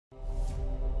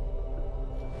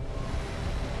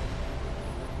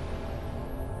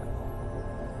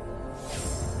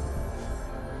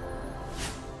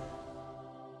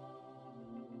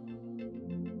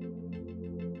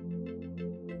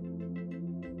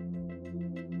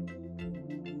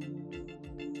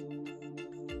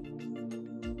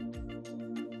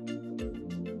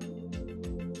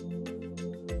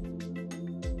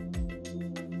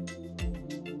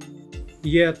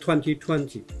year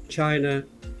 2020, China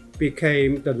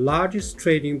became the largest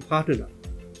trading partner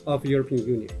of the European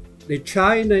Union. The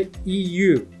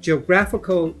China-EU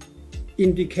Geographical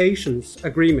Indications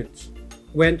Agreement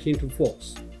went into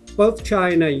force. Both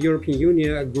China and European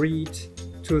Union agreed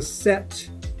to set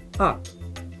up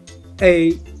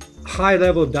a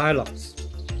high-level dialogues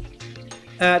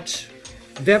at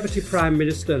Deputy Prime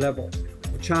Minister level.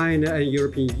 China and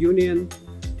European Union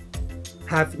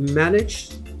have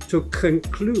managed to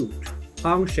conclude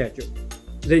on schedule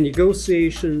the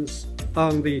negotiations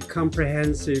on the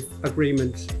comprehensive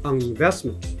agreement on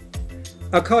investment.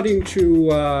 According to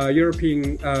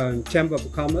European Chamber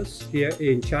of Commerce here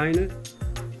in China,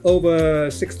 over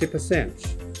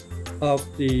 60% of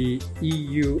the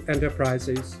EU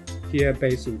enterprises here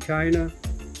based in China,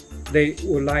 they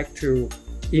would like to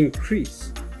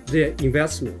increase their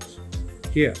investment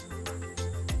here.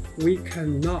 We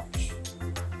cannot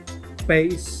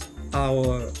base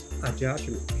our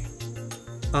judgment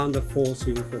on the false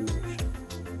information.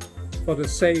 For the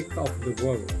sake of the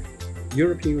world,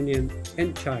 European Union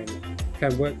and China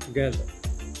can work together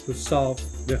to solve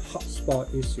the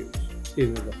hotspot issues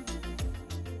in the world.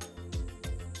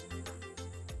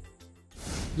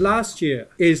 Last year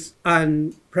is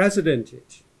unprecedented.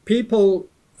 People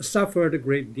suffered a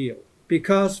great deal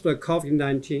because of the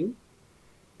COVID-19,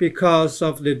 because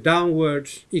of the downward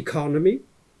economy,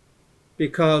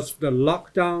 because of the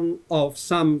lockdown of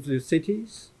some of the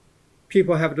cities.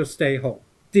 People have to stay home.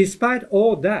 Despite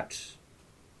all that,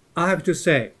 I have to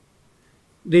say,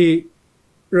 the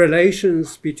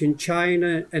relations between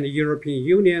China and the European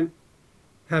Union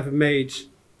have made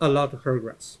a lot of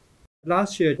progress.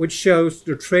 Last year, which shows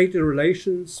the trade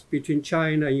relations between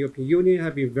China and European Union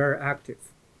have been very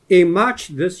active. In March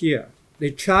this year, the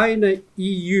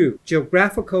China-EU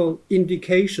Geographical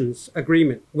Indications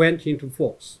Agreement went into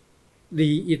force.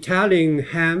 The Italian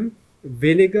ham,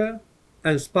 vinegar,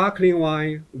 and sparkling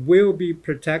wine will be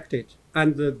protected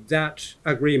under that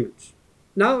agreement.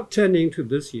 Now turning to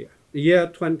this year, the year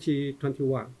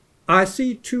 2021, I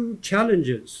see two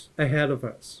challenges ahead of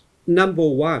us. Number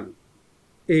one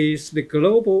is the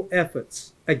global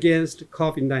efforts against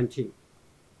COVID-19,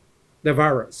 the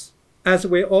virus. As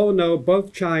we all know,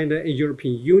 both China and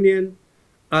European Union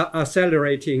are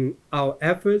accelerating our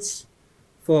efforts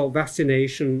for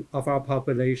vaccination of our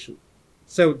population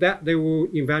so that they will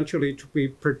eventually be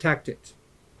protected.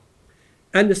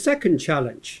 And the second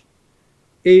challenge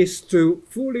is to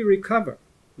fully recover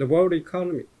the world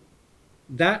economy.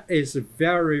 That is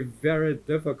very, very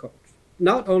difficult,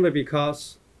 not only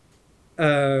because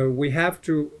we have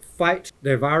to fight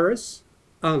the virus.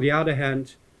 On the other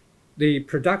hand, the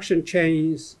production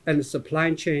chains and the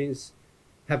supply chains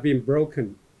have been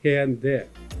broken here and there.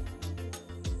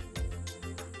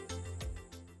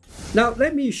 Now,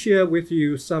 let me share with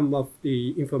you some of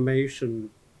the information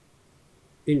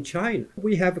in China.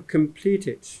 We have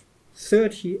completed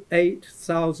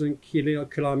 38,000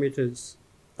 kilometers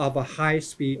of a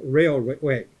high-speed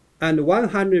railway and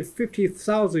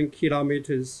 150,000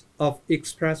 kilometers of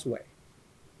expressway.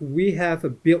 We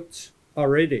have built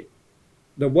already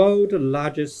the world's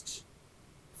largest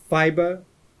fiber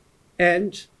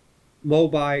and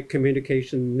mobile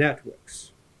communication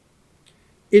networks.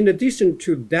 In addition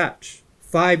to that,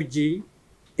 5G,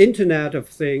 Internet of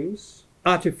Things,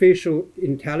 artificial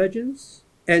intelligence,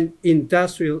 and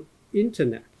industrial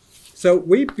internet. So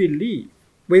we believe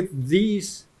with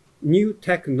these new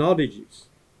technologies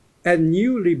and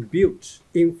newly built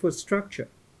infrastructure,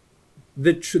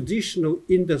 the traditional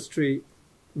industry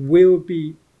will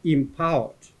be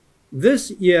empowered.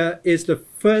 This year is the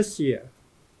first year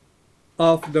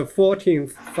of the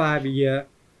 14th five-year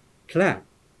plan.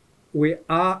 We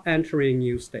are entering a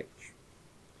new stage.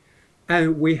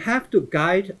 And we have to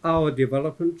guide our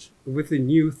development with the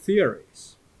new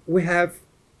theories. We have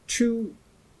two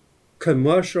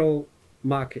commercial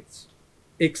markets,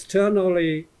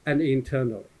 externally and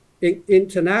internally.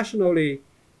 Internationally,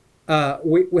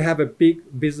 we have a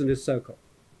big business circle.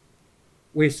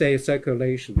 We say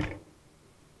circulation,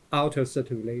 outer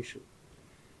circulation.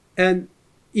 And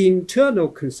internal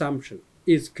consumption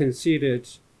is considered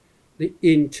the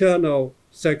internal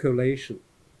circulation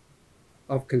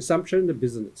of consumption and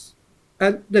business.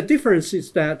 And the difference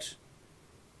is that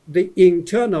the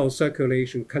internal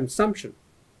circulation consumption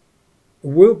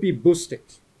will be boosted.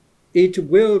 It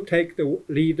will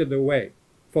lead the way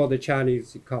for the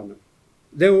Chinese economy.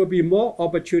 There will be more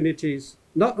opportunities,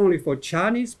 not only for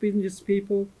Chinese business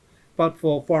people, but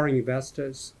for foreign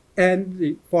investors and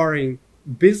the foreign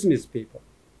business people.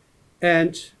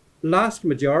 And vast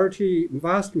majority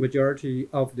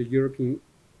of the European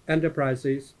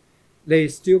enterprises they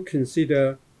still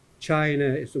consider China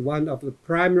is one of the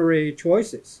primary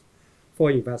choices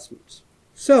for investments.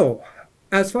 So,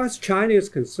 as far as China is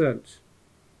concerned,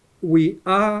 we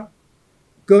are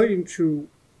going to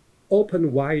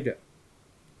open wider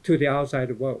to the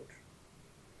outside world,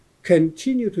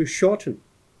 continue to shorten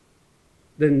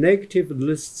the negative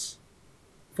lists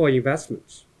for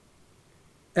investments,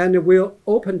 and will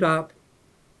open up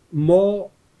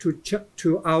more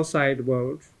to outside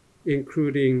world,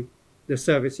 including the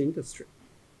service industry.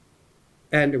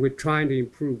 And we're trying to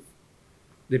improve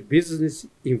the business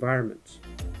environment.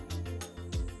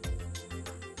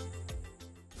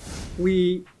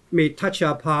 We may touch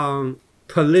upon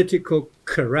political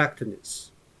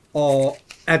correctness or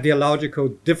ideological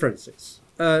differences.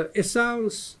 It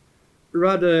sounds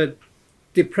rather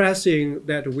depressing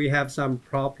that we have some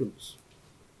problems.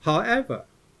 However,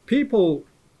 people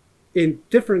in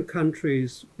different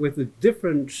countries with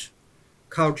different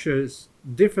cultures,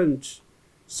 different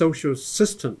social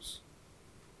systems,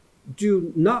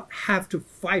 do not have to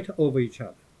fight over each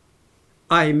other.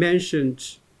 I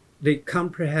mentioned the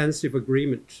comprehensive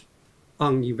agreement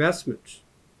on investment.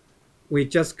 We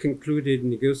just concluded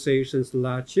negotiations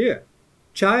last year.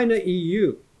 China,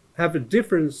 EU have a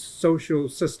different social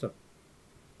system,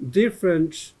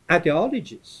 different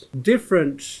ideologies,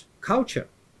 different culture.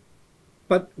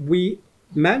 But we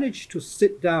managed to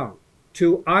sit down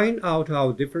to iron out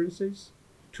our differences,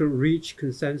 to reach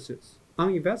consensus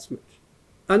on investment.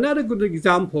 Another good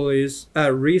example is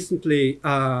a recently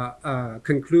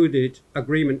concluded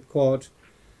agreement called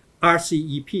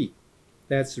RCEP.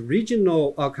 That's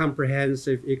Regional or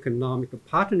Comprehensive Economic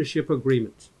Partnership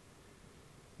Agreement.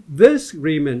 This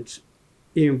agreement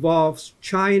involves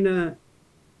China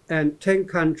and 10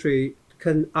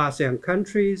 ASEAN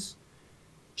countries,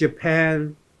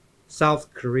 Japan,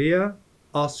 South Korea,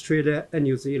 Australia, and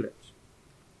New Zealand.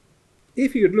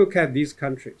 If you look at these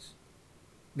countries,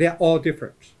 they're all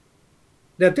different.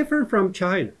 They're different from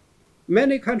China.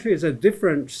 Many countries have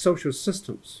different social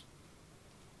systems.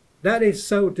 That is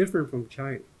so different from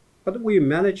China. But we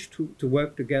managed to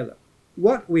work together.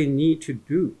 What we need to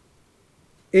do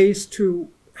is to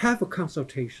have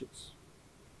consultations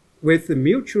with the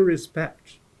mutual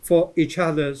respect for each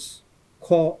other's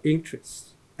core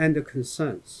interests and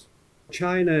concerns.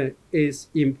 China is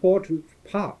an important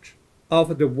part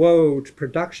of the world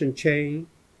production chain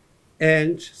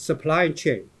and supply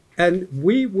chain. And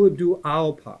we will do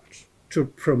our part to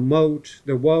promote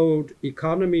the world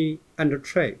economy and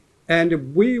trade.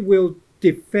 And we will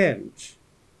defend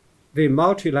the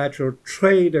multilateral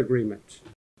trade agreement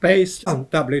based on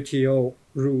WTO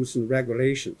rules and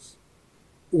regulations.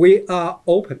 We are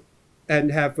open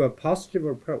and have a positive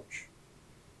approach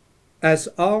as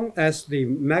long as the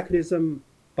mechanism,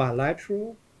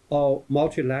 bilateral or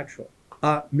multilateral,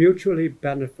 are mutually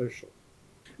beneficial.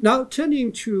 Now,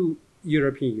 turning to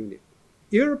European Union.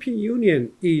 European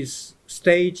Union is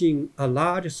staging a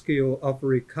large scale of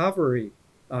recovery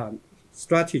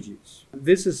strategies.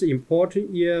 This is an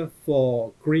important year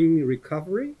for green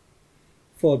recovery,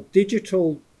 for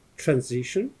digital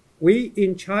transition. We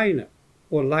in China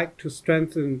would like to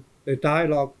strengthen the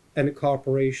dialogue and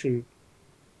cooperation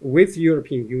with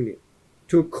European Union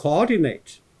to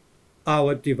coordinate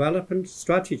our development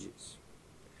strategies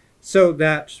so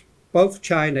that both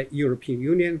China and European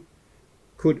Union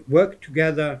could work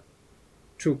together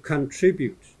to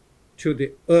contribute to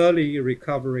the early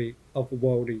recovery of the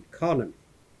world economy.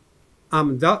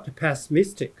 I'm not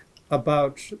pessimistic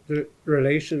about the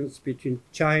relations between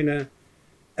China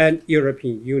and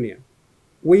European Union.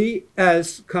 We,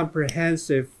 as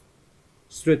comprehensive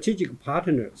strategic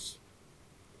partners,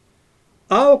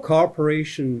 our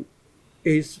cooperation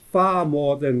is far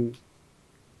more than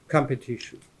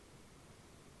competition.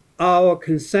 Our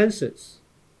consensus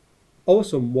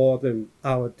also more than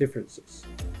our differences.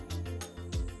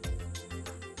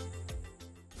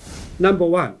 Number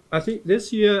one, I think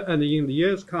this year and in the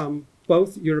years come,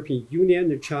 both European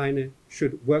Union and China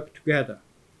should work together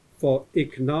for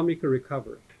economic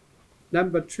recovery.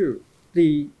 Number two,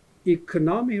 the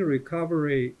economic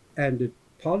recovery and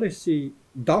policy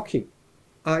docking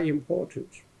are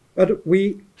important. But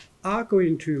we are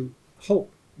going to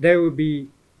hope there will be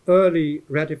early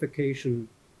ratification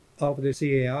of the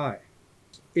CAI.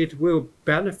 It will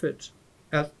benefit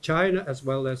China as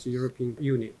well as the European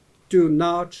Union. Do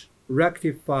not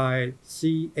rectify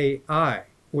CAI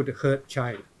would hurt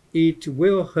China. It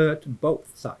will hurt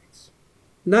both sides.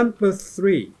 Number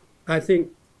three, I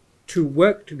think to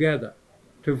work together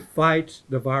to fight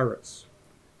the virus.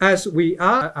 As we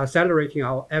are accelerating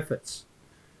our efforts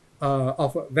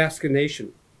of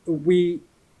vaccination, we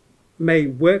may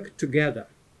work together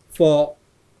for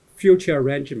future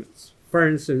arrangements, for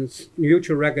instance,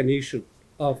 mutual recognition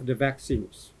of the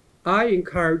vaccines. I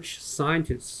encourage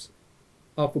scientists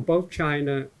of both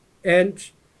China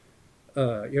and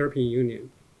European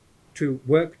Union to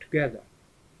work together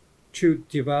to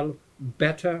develop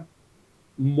better,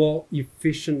 more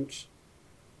efficient,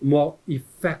 more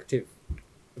effective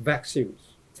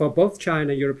vaccines for both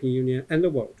China, European Union, and the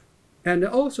world. And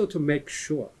also to make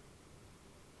sure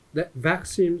that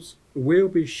vaccines will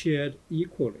be shared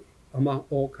equally among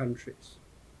all countries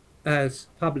as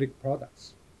public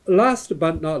products. Last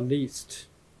but not least,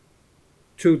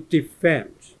 to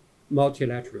defend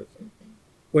multilateralism.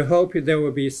 We hope there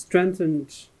will be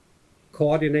strengthened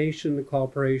coordination and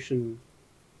cooperation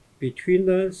between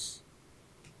us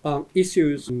on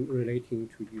issues relating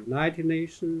to the United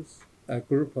Nations, a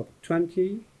group of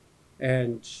 20,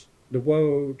 and the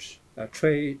World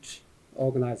Trade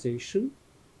Organization,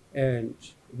 and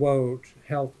World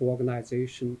Health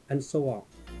Organization, and so on.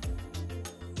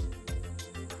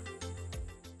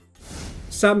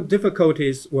 Some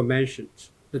difficulties were mentioned.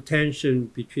 The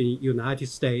tension between United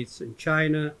States and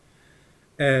China,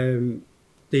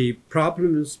 the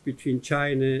problems between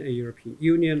China and European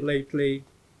Union lately.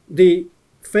 The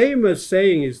famous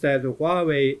saying is that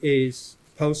Huawei is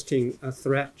posing a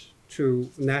threat to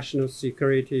national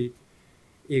security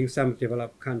in some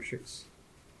developed countries.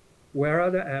 Where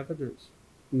are the evidence?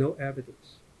 No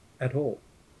evidence at all.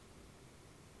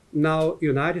 Now,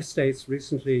 United States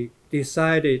recently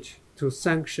decided to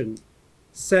sanction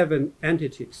 7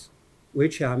 entities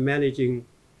which are managing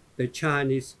the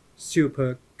Chinese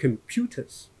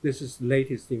supercomputers. This is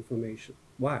latest information.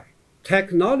 Why?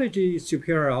 Technology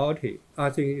superiority, I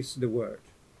think, is the word.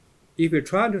 If you're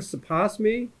trying to surpass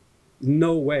me,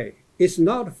 no way. It's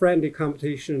not a friendly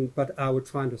competition, but I will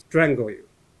try to strangle you,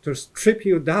 to strip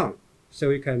you down so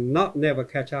you cannot never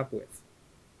catch up with.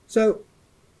 So,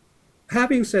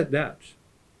 having said that,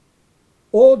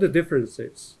 all the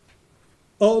differences,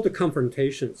 all the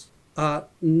confrontations are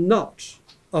not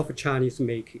of Chinese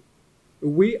making.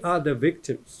 We are the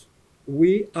victims.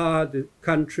 We are the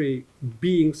country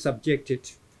being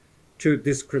subjected to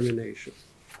discrimination.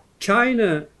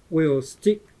 China will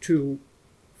stick to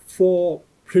 4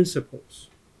 principles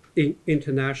in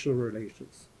international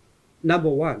relations. Number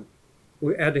 1,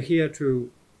 we adhere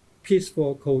to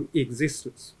peaceful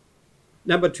coexistence.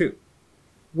 Number 2,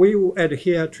 we will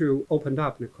adhere to open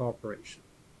up the cooperation.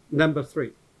 Number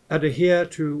 3, adhere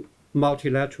to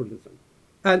multilateralism.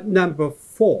 And number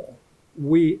 4,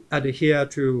 we adhere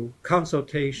to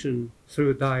consultation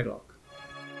through dialogue.